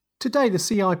Today, the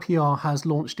CIPR has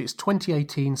launched its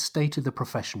 2018 State of the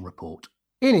Profession report.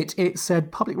 In it, it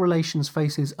said public relations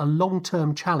faces a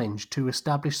long-term challenge to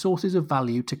establish sources of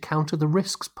value to counter the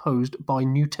risks posed by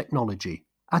new technology.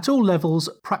 At all levels,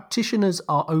 practitioners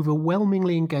are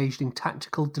overwhelmingly engaged in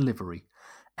tactical delivery.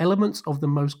 Elements of the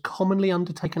most commonly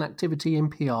undertaken activity in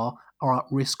PR are at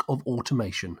risk of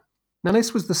automation. Now,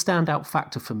 this was the standout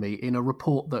factor for me in a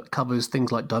report that covers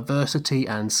things like diversity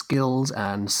and skills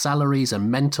and salaries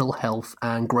and mental health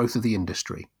and growth of the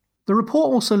industry. The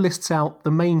report also lists out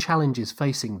the main challenges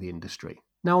facing the industry.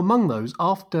 Now, among those,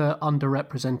 after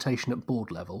underrepresentation at board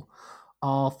level,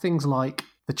 are things like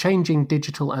the changing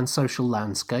digital and social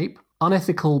landscape,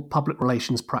 unethical public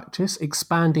relations practice,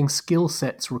 expanding skill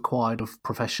sets required of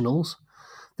professionals,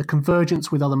 the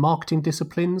convergence with other marketing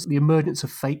disciplines, the emergence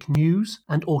of fake news,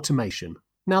 and automation.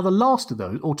 Now, the last of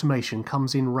those, automation,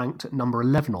 comes in ranked at number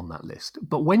 11 on that list.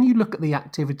 But when you look at the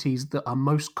activities that are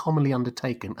most commonly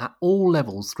undertaken at all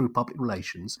levels through public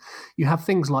relations, you have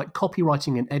things like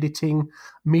copywriting and editing,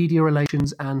 media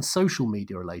relations, and social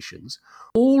media relations,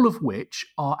 all of which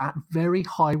are at very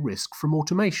high risk from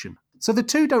automation. So the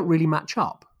two don't really match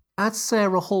up. As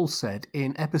Sarah Hall said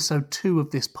in episode 2 of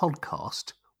this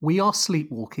podcast, we are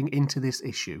sleepwalking into this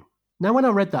issue. Now, when I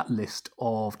read that list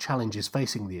of challenges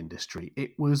facing the industry,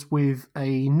 it was with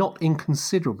a not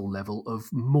inconsiderable level of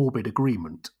morbid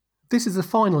agreement. This is the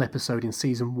final episode in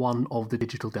season 1 of the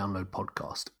Digital Download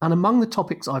podcast, and among the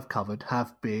topics I've covered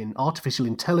have been artificial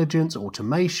intelligence,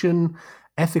 automation,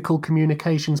 ethical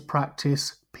communications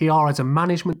practice, PR as a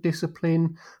management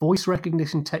discipline, voice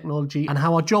recognition technology, and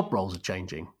how our job roles are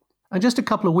changing. And just a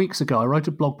couple of weeks ago, I wrote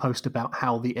a blog post about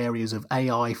how the areas of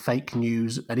AI, fake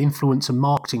news, an influencer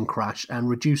marketing crash, and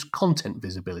reduced content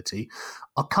visibility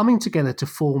are coming together to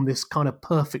form this kind of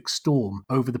perfect storm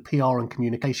over the PR and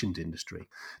communications industry.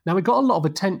 Now, it got a lot of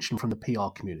attention from the PR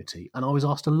community, and I was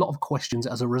asked a lot of questions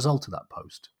as a result of that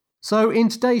post. So in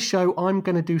today's show, I'm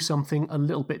going to do something a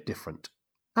little bit different.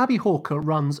 Abby Hawker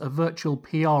runs a virtual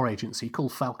PR agency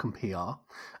called Falcon PR,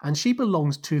 and she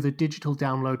belongs to the Digital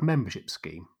Download membership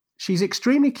scheme. She's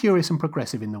extremely curious and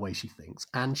progressive in the way she thinks,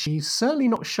 and she's certainly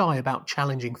not shy about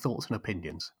challenging thoughts and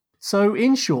opinions. So,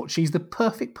 in short, she's the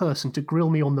perfect person to grill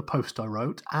me on the post I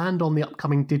wrote and on the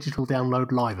upcoming Digital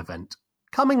Download live event.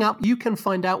 Coming up, you can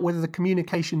find out whether the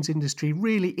communications industry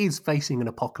really is facing an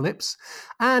apocalypse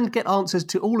and get answers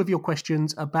to all of your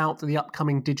questions about the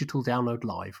upcoming Digital Download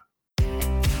live.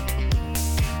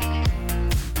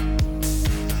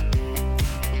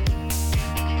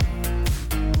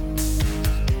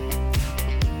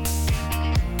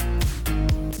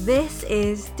 This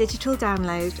is Digital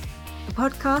Download, a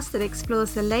podcast that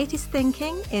explores the latest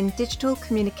thinking in digital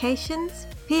communications,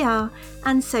 PR,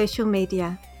 and social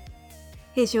media.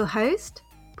 Here's your host,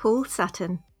 Paul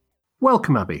Sutton.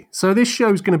 Welcome, Abby. So this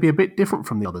show's going to be a bit different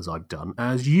from the others I've done,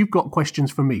 as you've got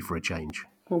questions for me for a change.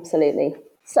 Absolutely.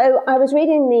 So I was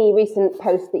reading the recent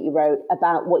post that you wrote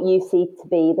about what you see to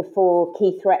be the 4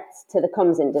 key threats to the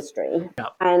comms industry. Yep.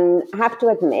 And I have to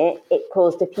admit, it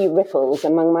caused a few ripples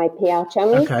among my PR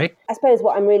chums. Okay. I suppose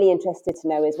what I'm really interested to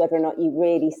know is whether or not you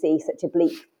really see such a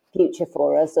bleak future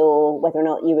for us, or whether or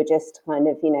not you were just kind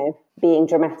of, being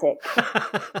dramatic.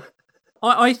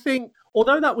 I think,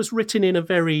 although that was written in a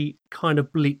very kind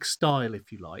of bleak style,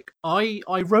 if you like,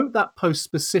 I wrote that post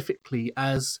specifically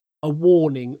as a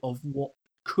warning of what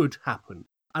could happen.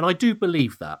 And I do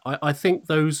believe that. I think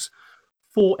those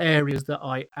 4 areas that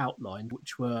I outlined,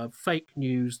 which were fake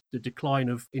news, the decline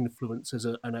of influencers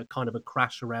and a kind of a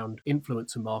crash around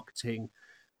influencer marketing,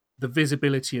 the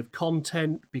visibility of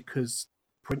content because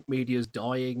print media is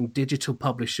dying, digital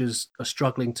publishers are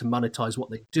struggling to monetize what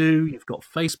they do, you've got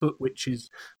Facebook, which is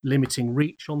limiting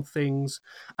reach on things,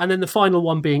 and then the final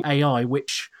one being AI,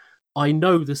 which I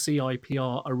know the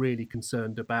CIPR are really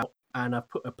concerned about, and I've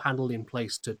put a panel in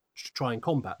place to try and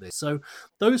combat this. So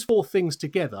those 4 things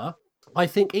together, I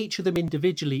think each of them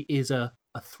individually is a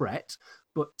threat,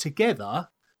 but together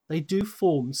they do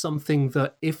form something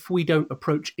that, if we don't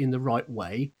approach in the right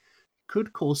way,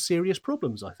 could cause serious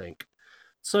problems, I think.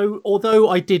 So although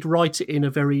I did write it in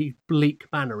a very bleak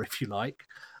manner, if you like,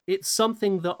 it's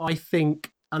something that I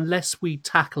think, unless we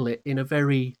tackle it in a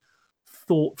very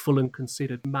thoughtful and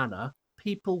considered manner,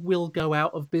 people will go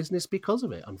out of business because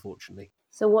of it, unfortunately.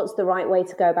 So what's the right way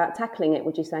to go about tackling it,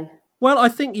 would you say? Well, I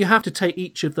think you have to take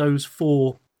each of those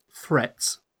 4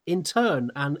 threats in turn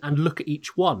and look at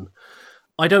each one.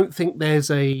 I don't think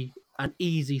there's an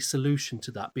easy solution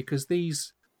to that, because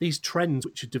these trends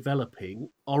which are developing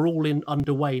are all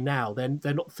underway now.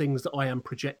 They're not things that I am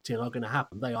projecting are going to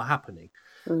happen. They are happening.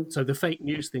 So the fake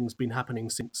news thing's been happening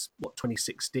since,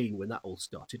 2016 when that all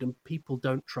started, and people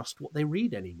don't trust what they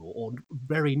read anymore, or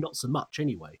very not so much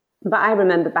anyway. But I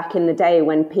remember back in the day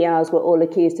when PRs were all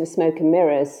accused of smoke and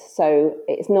mirrors, so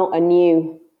it's not a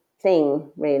new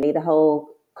thing, really, the whole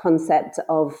concept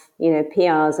of,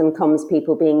 PRs and comms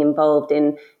people being involved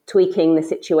in tweaking the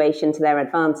situation to their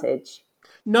advantage.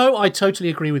 No, I totally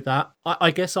agree with that. I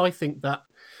guess I think that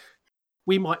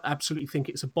we might absolutely think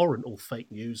it's abhorrent, all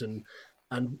fake news, and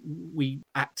we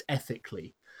act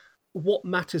ethically. What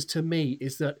matters to me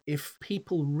is that if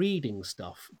people reading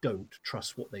stuff don't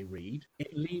trust what they read,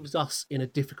 it leaves us in a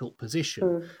difficult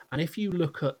position. And if you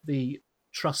look at the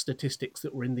trust statistics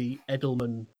that were in the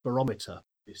Edelman Barometer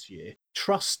this year,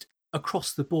 trust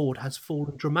across the board has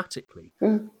fallen dramatically.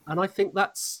 And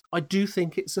I do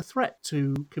think it's a threat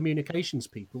to communications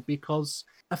people, because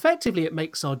effectively it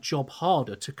makes our job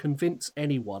harder to convince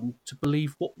anyone to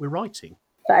believe what we're writing.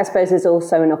 But I suppose there's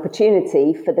also an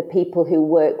opportunity for the people who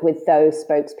work with those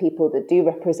spokespeople that do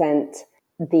represent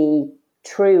the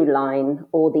true line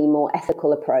or the more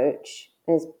ethical approach.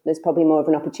 There's probably more of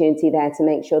an opportunity there to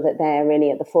make sure that they're really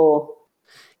at the fore.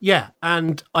 Yeah,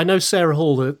 and I know Sarah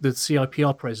Hall, the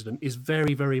CIPR president, is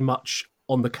very, very much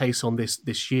on the case on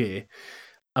this year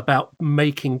about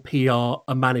making PR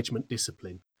a management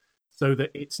discipline, so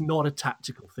that it's not a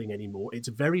tactical thing anymore. It's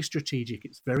very strategic,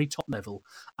 it's very top level,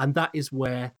 and that is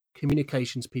where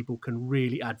communications people can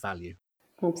really add value.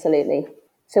 Absolutely.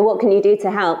 So what can you do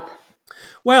to help?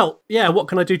 Well, yeah, what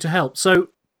can I do to help? So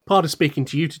part of speaking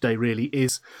to you today really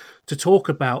is to talk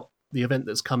about the event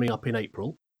that's coming up in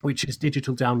April, which is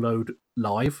Digital Download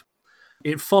Live.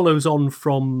 It follows on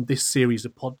from this series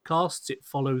of podcasts. It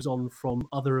follows on from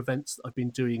other events that I've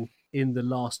been doing in the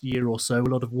last year or so, a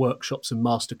lot of workshops and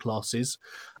masterclasses.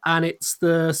 And it's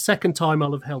the second time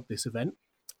I'll have held this event.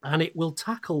 And it will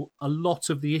tackle a lot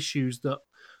of the issues that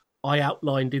I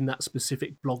outlined in that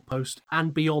specific blog post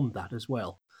and beyond that as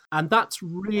well. And that's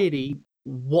really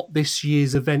what this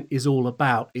year's event is all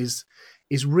about, is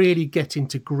really getting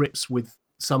to grips with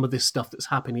some of this stuff that's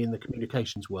happening in the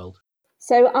communications world.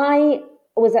 So I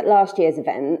was at last year's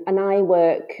event, and I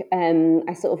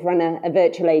sort of run a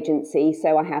virtual agency.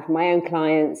 So I have my own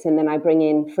clients, and then I bring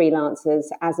in freelancers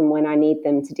as and when I need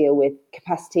them to deal with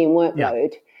capacity and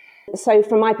workload. Yeah. So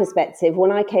from my perspective,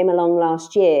 when I came along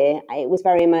last year, it was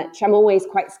very much, I'm always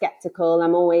quite skeptical.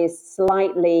 I'm always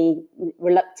slightly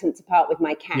reluctant to part with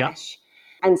my cash. Yeah.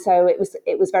 And so it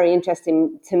was very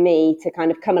interesting to me to kind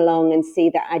of come along and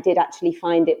see that I did actually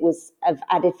find it was of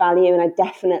added value, and I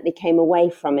definitely came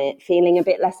away from it feeling a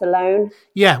bit less alone.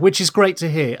 Yeah, which is great to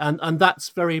hear. And that's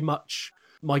very much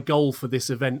my goal for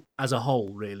this event as a whole,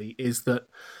 really, is that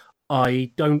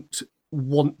I don't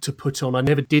want to put on, I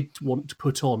never did want to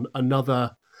put on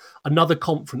another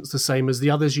conference the same as the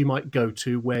others you might go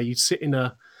to, where you sit in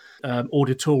a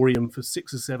auditorium for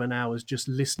 6 or 7 hours just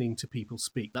listening to people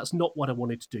speak. That's not what I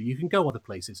wanted to do. You can go other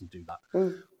places and do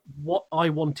that. What I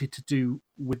wanted to do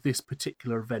with this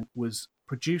particular event was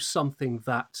produce something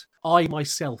that I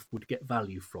myself would get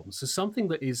value from. So something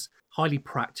that is highly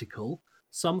practical,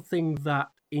 something that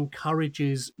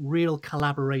encourages real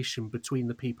collaboration between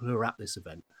the people who are at this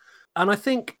event. And I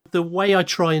think the way I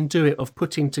try and do it, of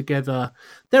putting together,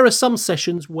 there are some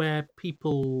sessions where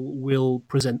people will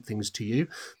present things to you.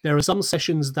 There are some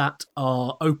sessions that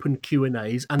are open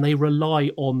Q&As, and they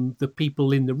rely on the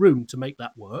people in the room to make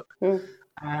that work.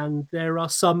 And there are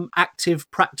some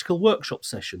active practical workshop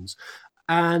sessions.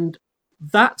 And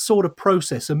that sort of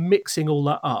process of mixing all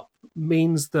that up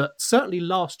means that certainly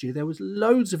last year there was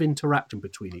loads of interaction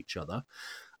between each other.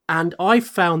 And I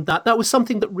found that was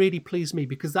something that really pleased me,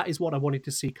 because that is what I wanted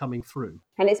to see coming through.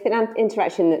 And it's been an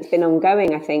interaction that's been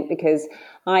ongoing, I think, because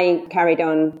I carried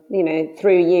on,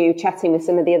 through you, chatting with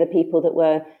some of the other people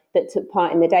that took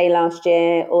part in the day last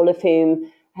year, all of whom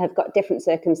have got different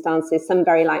circumstances, some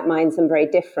very like mine, some very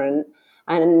different.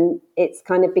 And it's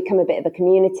kind of become a bit of a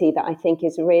community that I think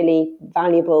is a really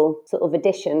valuable sort of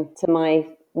addition to my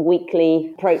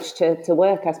weekly approach to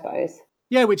work, I suppose.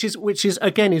 Yeah, which is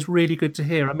again is really good to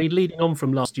hear. I mean, leading on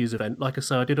from last year's event, like I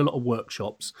say, I did a lot of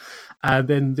workshops, and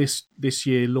then this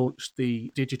year launched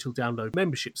the Digital Download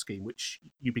membership scheme, which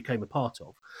you became a part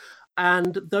of.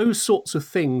 And those sorts of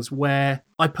things where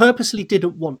I purposely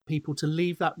didn't want people to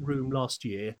leave that room last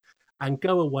year and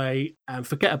go away and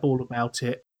forget all about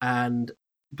it and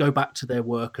go back to their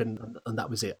work and that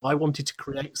was it. I wanted to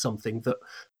create something that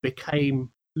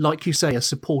became, like you say, a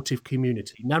supportive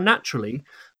community. Now, naturally,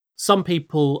 some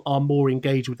people are more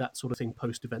engaged with that sort of thing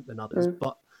post-event than others,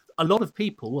 but a lot of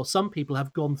people, or some people,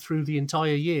 have gone through the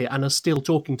entire year and are still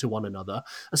talking to one another,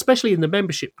 especially in the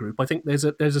membership group. I think there's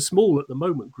a small, at the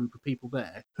moment, group of people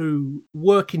there who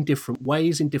work in different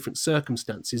ways, in different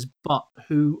circumstances, but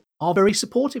who are very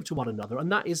supportive to one another.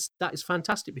 And that is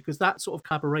fantastic, because that sort of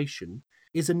collaboration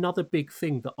is another big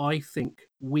thing that I think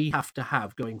we have to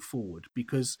have going forward,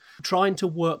 because trying to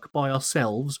work by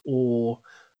ourselves or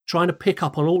trying to pick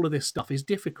up on all of this stuff is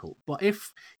difficult. But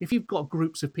if you've got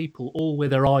groups of people all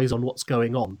with their eyes on what's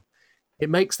going on, it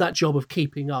makes that job of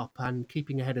keeping up and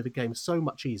keeping ahead of the game so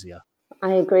much easier.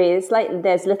 I agree. It's like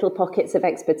there's little pockets of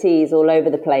expertise all over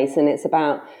the place, and it's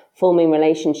about forming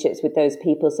relationships with those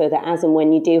people so that as and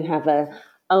when you do have a,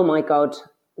 oh my God,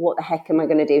 what the heck am I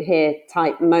going to do here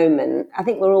type moment, I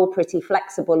think we're all pretty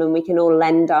flexible and we can all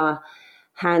lend our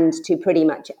hand to pretty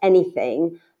much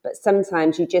anything. But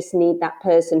sometimes you just need that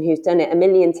person who's done it a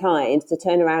million times to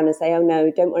turn around and say, oh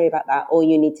no, don't worry about that. All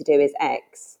you need to do is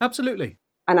X. Absolutely.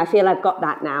 And I feel I've got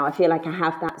that now. I feel like I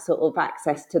have that sort of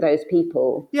access to those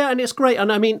people. Yeah, and it's great.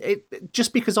 And I mean,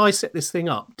 just because I set this thing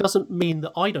up doesn't mean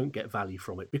that I don't get value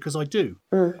from it, because I do.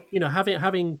 You know,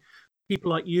 having people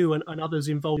like you and others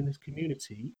involved in this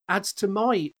community adds to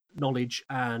my knowledge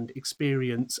and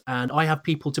experience, and I have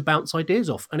people to bounce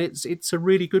ideas off, and it's a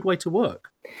really good way to work.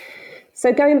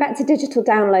 So going back to Digital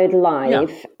Download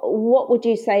Live, What would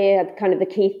you say are kind of the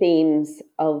key themes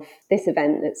of this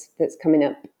event that's coming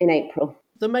up in April?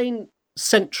 The main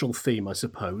central theme, I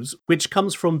suppose, which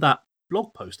comes from that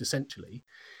blog post essentially,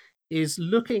 is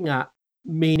looking at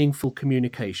meaningful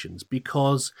communications.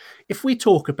 Because if we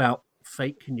talk about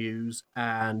fake news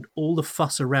and all the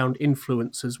fuss around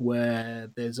influencers, where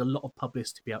there's a lot of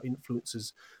publicity about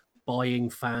influencers buying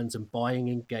fans and buying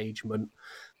engagement,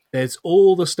 there's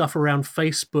all the stuff around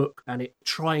Facebook and it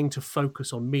trying to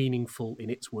focus on meaningful, in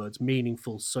its words,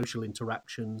 meaningful social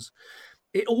interactions.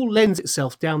 It all lends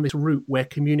itself down this route where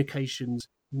communications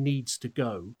needs to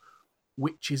go,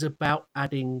 which is about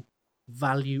adding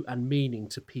value and meaning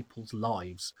to people's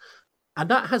lives. And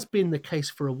that has been the case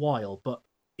for a while, but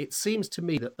it seems to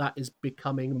me that is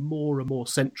becoming more and more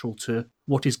central to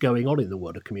what is going on in the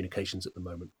world of communications at the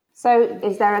moment. So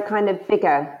is there a kind of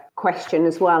bigger question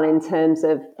as well in terms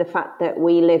of the fact that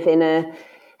we live in a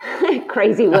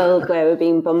crazy world where we're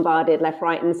being bombarded left,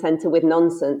 right and centre with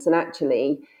nonsense, and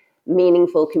actually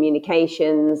meaningful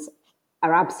communications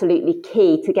are absolutely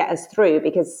key to get us through,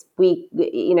 because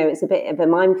it's a bit of a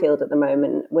minefield at the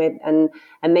moment. And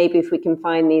maybe if we can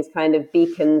find these kind of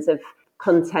beacons of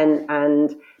content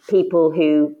and people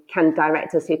who can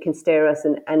direct us, who can steer us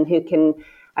and who can,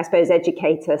 I suppose,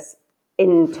 educate us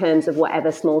in terms of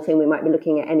whatever small thing we might be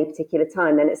looking at any particular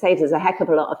time, then it saves us a heck of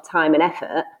a lot of time and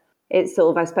effort. It's sort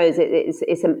of, I suppose,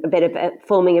 it's a bit of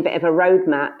forming a bit of a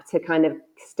roadmap to kind of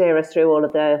steer us through all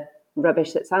of the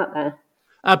rubbish that's out there.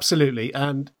 Absolutely.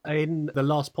 And in the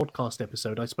last podcast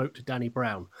episode, I spoke to Danny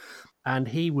Brown, and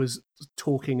he was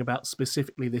talking about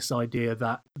specifically this idea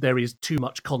that there is too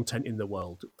much content in the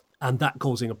world and that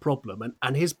causing a problem.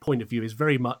 And his point of view is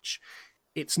very much,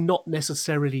 it's not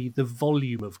necessarily the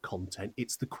volume of content,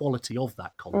 it's the quality of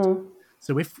that content.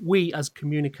 So if we as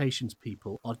communications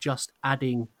people are just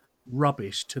adding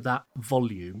rubbish to that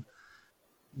volume,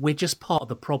 we're just part of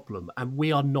the problem, and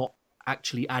we are not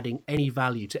actually adding any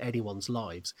value to anyone's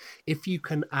lives. If you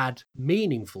can add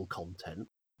meaningful content,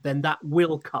 then that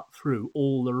will cut through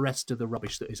all the rest of the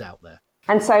rubbish that is out there.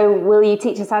 And so will you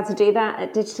teach us how to do that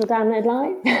at Digital Download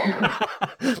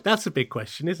Live? That's a big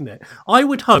question, isn't it? I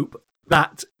would hope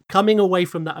that coming away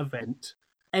from that event,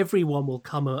 everyone will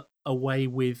come away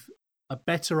with a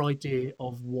better idea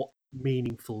of what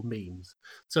meaningful means.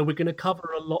 So we're going to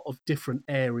cover a lot of different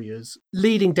areas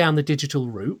leading down the digital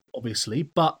route, obviously,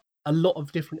 but a lot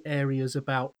of different areas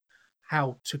about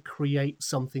how to create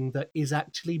something that is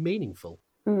actually meaningful.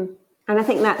 And I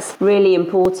think that's really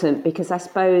important, because I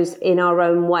suppose in our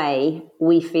own way,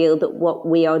 we feel that what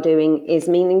we are doing is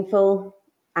meaningful.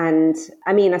 And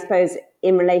I mean, I suppose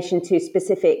in relation to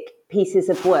specific pieces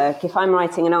of work, if I'm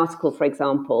writing an article, for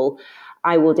example,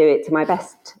 I will do it to my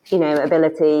best,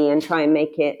 ability and try and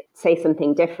make it say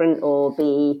something different or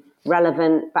be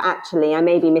relevant. But actually, I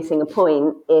may be missing a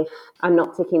point if I'm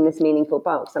not ticking this meaningful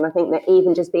box. And I think that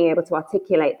even just being able to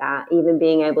articulate that, even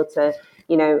being able to,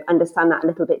 understand that a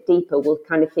little bit deeper will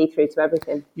kind of feed through to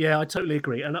everything. Yeah, I totally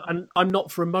agree. And I'm not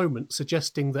for a moment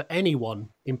suggesting that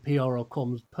anyone in PR or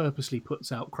comms purposely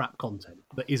puts out crap content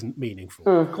that isn't meaningful.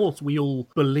 Of course, we all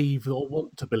believe, or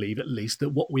want to believe at least, that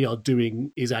what we are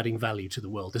doing is adding value to the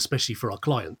world, especially for our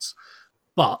clients.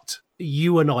 But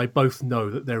you and I both know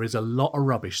that there is a lot of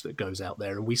rubbish that goes out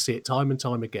there, and we see it time and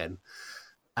time again.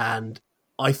 And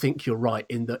I think you're right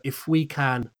in that if we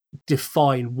can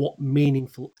define what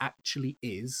meaningful actually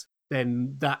is,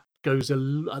 then that goes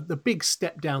the big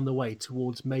step down the way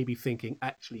towards maybe thinking,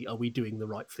 actually, are we doing the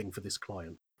right thing for this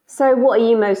client? So what are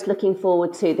you most looking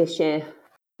forward to this year?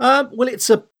 Well,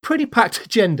 it's a pretty packed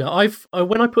agenda.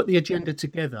 When I put the agenda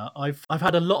together, I've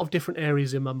had a lot of different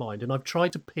areas in my mind, and I've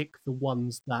tried to pick the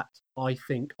ones that I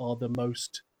think are the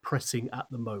most pressing at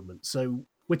the moment. So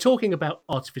we're talking about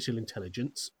artificial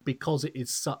intelligence because it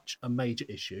is such a major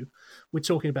issue. We're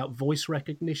talking about voice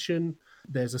recognition.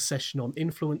 There's a session on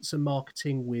influencer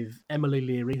marketing with Emily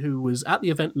Leary, who was at the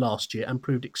event last year and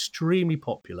proved extremely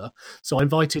popular. So I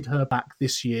invited her back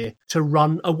this year to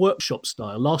run a workshop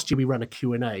style. Last year we ran a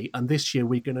Q&A, and this year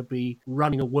we're going to be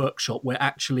running a workshop where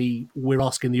actually we're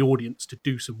asking the audience to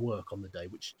do some work on the day,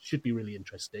 which should be really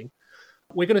interesting.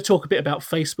 We're going to talk a bit about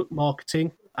Facebook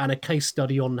marketing and a case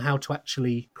study on how to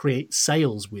actually create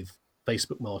sales with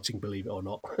Facebook marketing, believe it or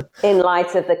not. In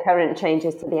light of the current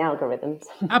changes to the algorithms.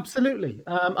 Absolutely.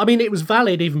 I mean, it was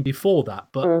valid even before that,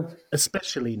 but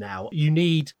especially now, you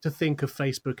need to think of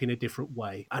Facebook in a different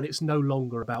way. And it's no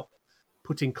longer about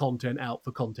putting content out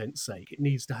for content's sake. It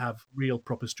needs to have real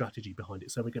proper strategy behind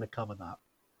it. So we're going to cover that.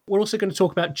 We're also going to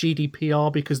talk about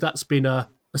GDPR because that's been a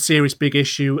serious big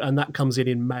issue, and that comes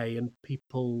in May, and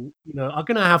people are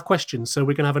going to have questions, so we're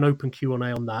going to have an open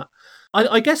Q&A on that.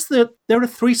 I guess that there are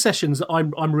 3 sessions that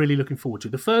I'm really looking forward to.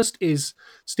 The first is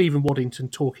Stephen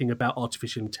Waddington talking about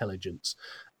artificial intelligence.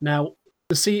 Now,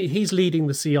 he's leading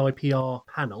the CIPR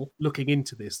panel looking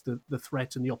into this, the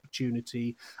threat and the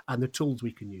opportunity and the tools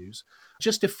we can use.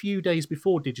 Just a few days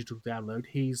before Digital Download,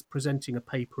 he's presenting a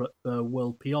paper at the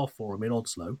World PR Forum in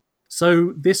Oslo.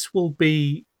 So this will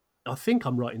be, I think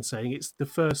I'm right in saying, it's the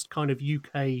first kind of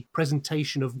UK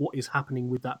presentation of what is happening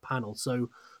with that panel. So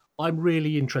I'm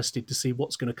really interested to see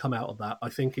what's going to come out of that. I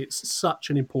think it's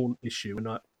such an important issue, and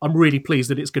I'm really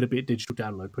pleased that it's going to be at Digital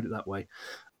Download, put it that way.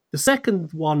 The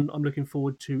second one I'm looking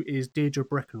forward to is Deirdre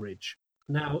Breckenridge.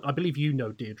 Now, I believe you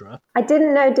know Deirdre. I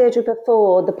didn't know Deirdre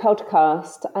before the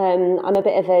podcast. I'm a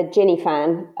bit of a Ginny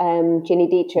fan, Ginny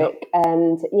Dietrich. Yep.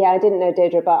 And I didn't know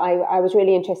Deirdre, but I was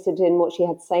really interested in what she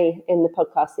had to say in the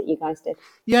podcast that you guys did.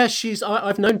 Yeah,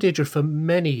 I've known Deirdre for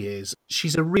many years.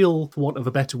 She's a real, for want of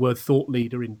a better word, thought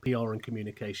leader in PR and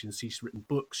communications. She's written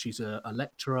books. She's a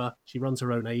lecturer. She runs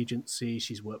her own agency.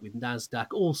 She's worked with NASDAQ,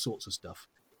 all sorts of stuff.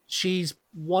 She's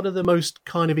one of the most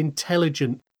kind of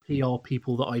intelligent PR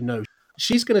people that I know.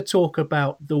 She's going to talk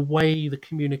about the way the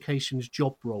communications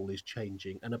job role is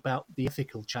changing and about the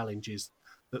ethical challenges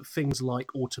that things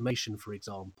like automation, for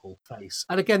example, face.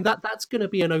 And again, that's going to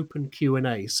be an open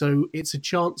Q&A. So it's a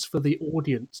chance for the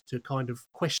audience to kind of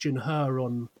question her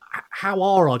on how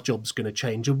are our jobs going to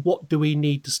change and what do we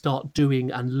need to start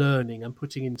doing and learning and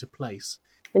putting into place.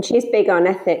 And she's big on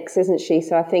ethics, isn't she?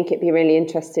 So I think it'd be really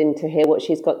interesting to hear what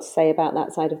she's got to say about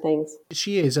that side of things.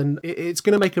 She is, and it's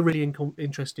going to make a really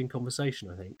interesting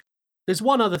conversation, I think. There's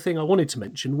one other thing I wanted to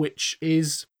mention, which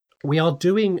is we are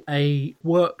doing a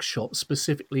workshop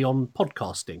specifically on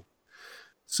podcasting.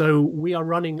 So we are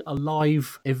running a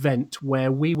live event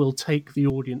where we will take the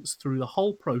audience through the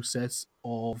whole process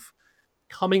of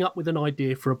coming up with an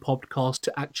idea for a podcast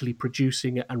to actually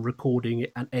producing it and recording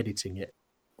it and editing it.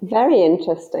 Very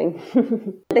interesting.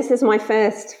 This is my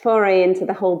first foray into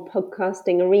the whole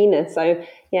podcasting arena. So,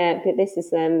 but this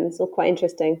is it's all quite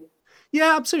interesting.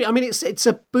 Yeah, absolutely. I mean, it's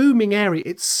a booming area.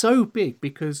 It's so big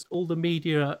because all the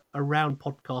media around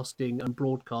podcasting and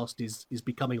broadcast is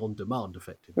becoming on demand,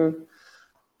 effectively.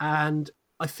 And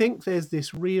I think there's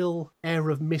this real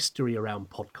air of mystery around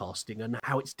podcasting and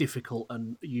how it's difficult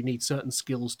and you need certain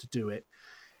skills to do it.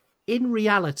 In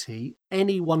reality,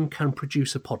 anyone can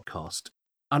produce a podcast.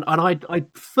 And I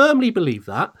firmly believe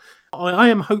that. I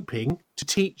am hoping to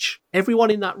teach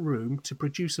everyone in that room to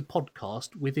produce a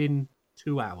podcast within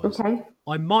 2 hours. Okay.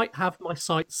 I might have my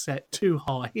sights set too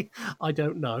high. I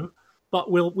don't know.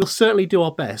 But we'll certainly do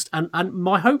our best. And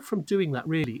my hope from doing that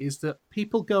really is that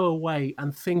people go away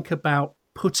and think about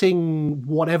putting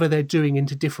whatever they're doing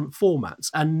into different formats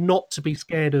and not to be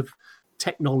scared of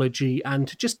technology and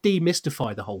to just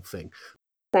demystify the whole thing.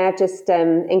 I've just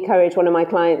encouraged one of my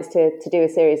clients to do a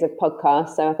series of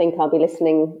podcasts, so I think I'll be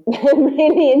listening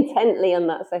really intently on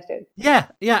that session. Yeah,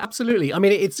 absolutely. I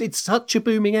mean, it's such a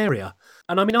booming area.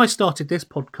 And I mean, I started this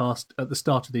podcast at the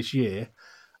start of this year,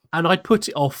 and I put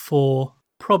it off for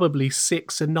probably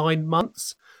 6 or 9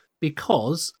 months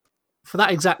because, for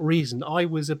that exact reason, I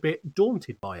was a bit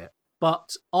daunted by it.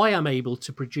 But I am able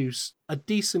to produce a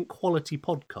decent quality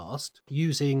podcast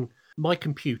using my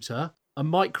computer, a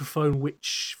microphone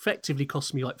which effectively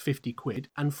cost me like 50 quid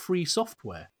and free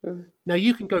software. Now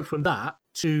you can go from that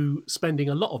to spending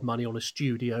a lot of money on a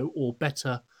studio or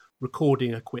better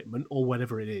recording equipment or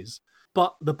whatever it is.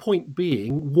 But the point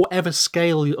being, whatever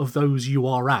scale of those you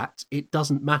are at, it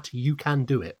doesn't matter. You can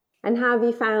do it. And how have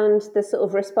you found the sort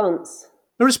of response?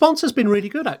 The response has been really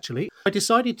good, actually. I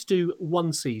decided to do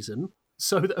one season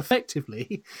so that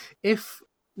effectively, if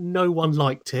no one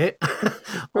liked it,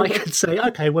 I could say,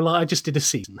 okay, well, I just did a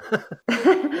season.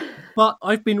 But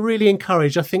I've been really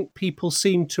encouraged. I think people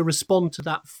seem to respond to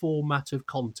that format of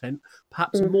content,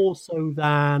 perhaps more so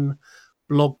than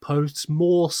blog posts,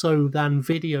 more so than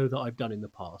video that I've done in the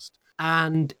past.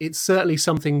 And it's certainly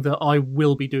something that I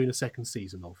will be doing a second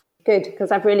season of. Good,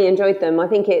 because I've really enjoyed them. I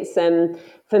think it's,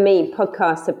 for me,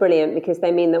 podcasts are brilliant because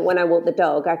they mean that when I walk the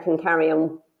dog, I can carry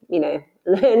on,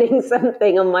 learning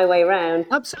something on my way around.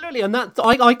 Absolutely. And that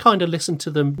I kind of listen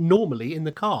to them normally in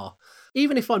the car.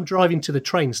 Even if I'm driving to the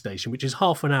train station, which is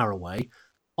half an hour away,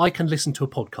 I can listen to a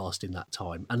podcast in that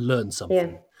time and learn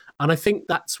something. Yeah. And I think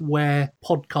that's where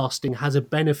podcasting has a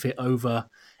benefit over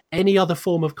any other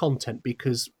form of content,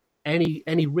 because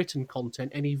any written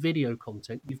content, any video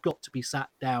content, you've got to be sat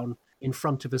down in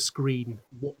front of a screen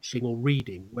watching or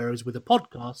reading. Whereas with a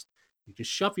podcast, you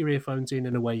just shove your earphones in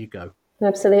and away you go.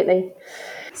 Absolutely.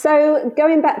 So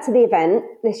going back to the event,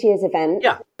 this year's event,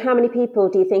 how many people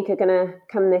do you think are going to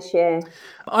come this year?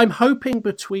 I'm hoping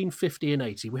between 50 and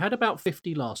 80. We had about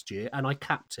 50 last year and I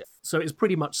capped it. So it's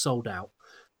pretty much sold out.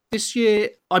 This year,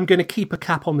 I'm going to keep a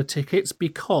cap on the tickets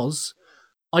because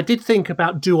I did think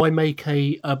about, do I make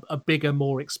a bigger,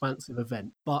 more expansive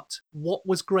event? But what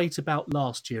was great about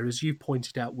last year, as you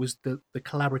pointed out, was the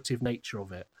collaborative nature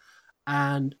of it.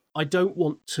 And I don't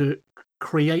want to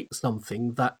create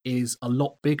something that is a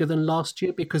lot bigger than last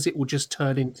year because it will just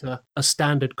turn into a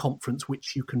standard conference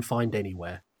which you can find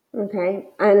anywhere. Okay,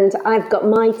 and I've got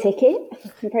my ticket.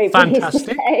 I'm very pleased to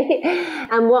say.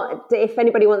 And what, if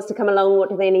anybody wants to come along, what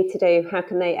do they need to do? How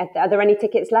can they? Are there any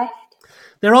tickets left?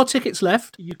 There are tickets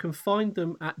left. You can find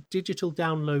them at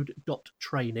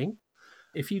digitaldownload.training.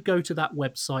 If you go to that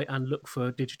website and look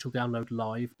for Digital Download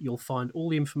Live, you'll find all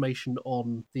the information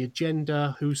on the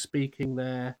agenda, who's speaking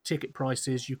there, ticket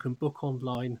prices. You can book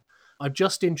online. I've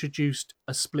just introduced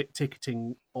a split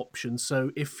ticketing option.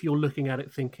 So if you're looking at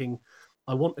it thinking,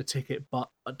 I want a ticket, but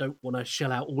I don't want to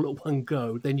shell out all at one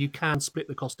go, then you can split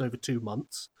the cost over 2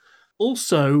 months.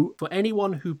 Also, for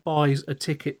anyone who buys a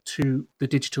ticket to the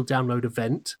Digital Download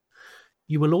event,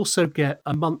 you will also get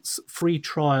a month's free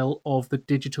trial of the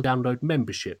Digital Download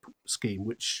membership scheme,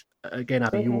 which, again,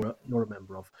 Abby, you're a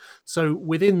member of. So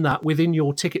within that, within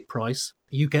your ticket price,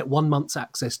 you get 1 month's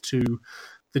access to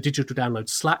the Digital Download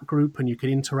Slack group, and you can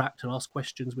interact and ask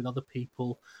questions with other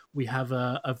people. We have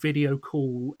a video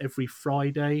call every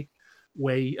Friday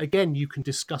where, again, you can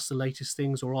discuss the latest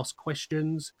things or ask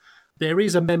questions. There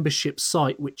is a membership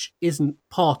site which isn't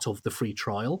part of the free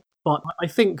trial, but I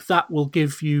think that will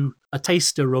give you a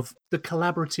taster of the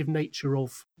collaborative nature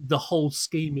of the whole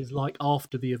scheme is like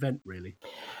after the event, really.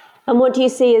 And what do you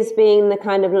see as being the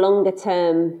kind of longer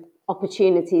term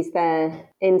opportunities there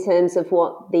in terms of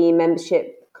what the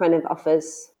membership kind of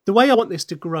offers? The way I want this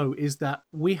to grow is that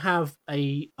we have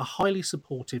a highly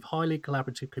supportive, highly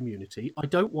collaborative community. I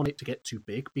don't want it to get too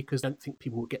big because I don't think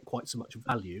people will get quite so much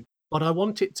value. But I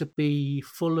want it to be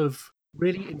full of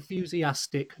really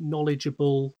enthusiastic,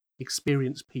 knowledgeable,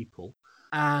 experienced people.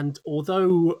 And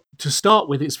although to start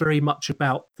with, it's very much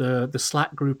about the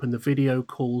Slack group and the video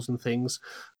calls and things,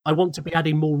 I want to be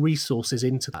adding more resources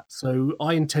into that. So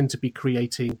I intend to be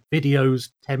creating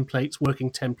videos, templates, working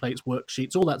templates,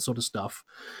 worksheets, all that sort of stuff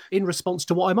in response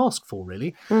to what I'm asked for,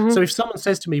 really. Mm-hmm. So if someone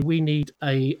says to me, we need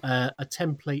a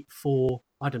template for,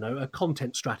 I don't know, a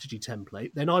content strategy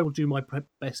template, then I will do my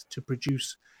best to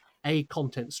produce a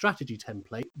content strategy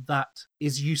template that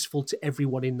is useful to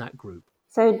everyone in that group.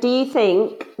 So do you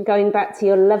think, going back to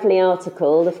your lovely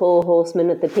article, The Four Horsemen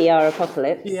of the PR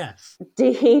Apocalypse, yes, do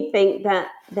you think that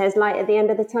there's light at the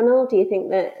end of the tunnel? Do you think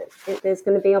that there's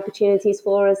going to be opportunities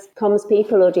for us comms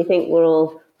people, or do you think we're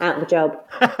all out of a job?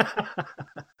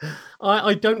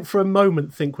 I don't for a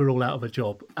moment think we're all out of a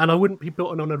job, and I wouldn't be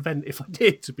putting on an event if I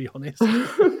did, to be honest.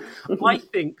 I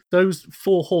think those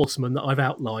four horsemen that I've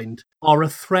outlined are a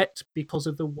threat because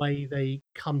of the way they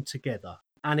come together.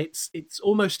 And it's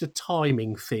almost a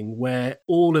timing thing where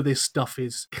all of this stuff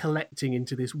is collecting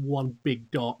into this one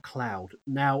big dark cloud.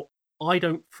 Now, I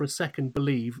don't for a second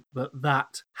believe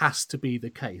that has to be the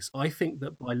case. I think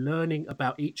that by learning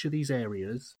about each of these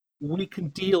areas, we can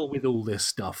deal with all this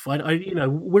stuff.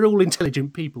 We're all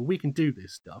intelligent people. We can do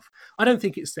this stuff. I don't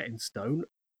think it's set in stone.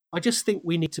 I just think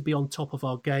we need to be on top of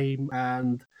our game.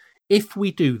 And if we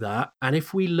do that, and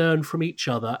if we learn from each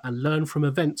other and learn from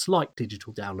events like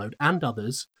Digital Download and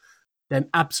others, then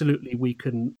absolutely we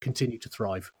can continue to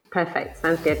thrive. Perfect.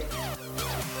 Sounds good.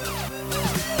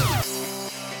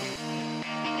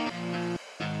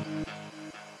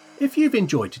 If you've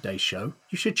enjoyed today's show,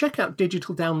 you should check out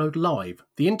Digital Download Live,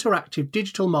 the interactive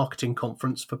digital marketing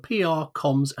conference for PR,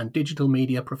 comms and digital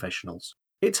media professionals.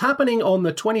 It's happening on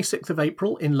the 26th of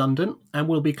April in London and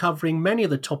will be covering many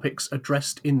of the topics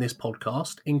addressed in this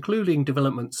podcast, including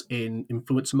developments in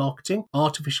influencer marketing,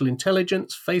 artificial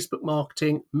intelligence, Facebook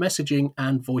marketing, messaging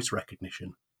and voice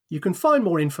recognition. You can find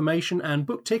more information and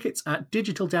book tickets at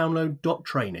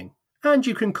digitaldownload.training. And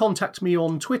you can contact me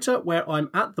on Twitter, where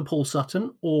I'm at the Paul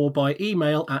Sutton, or by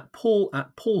email at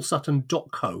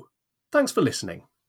paul@paulsutton.co. Thanks for listening.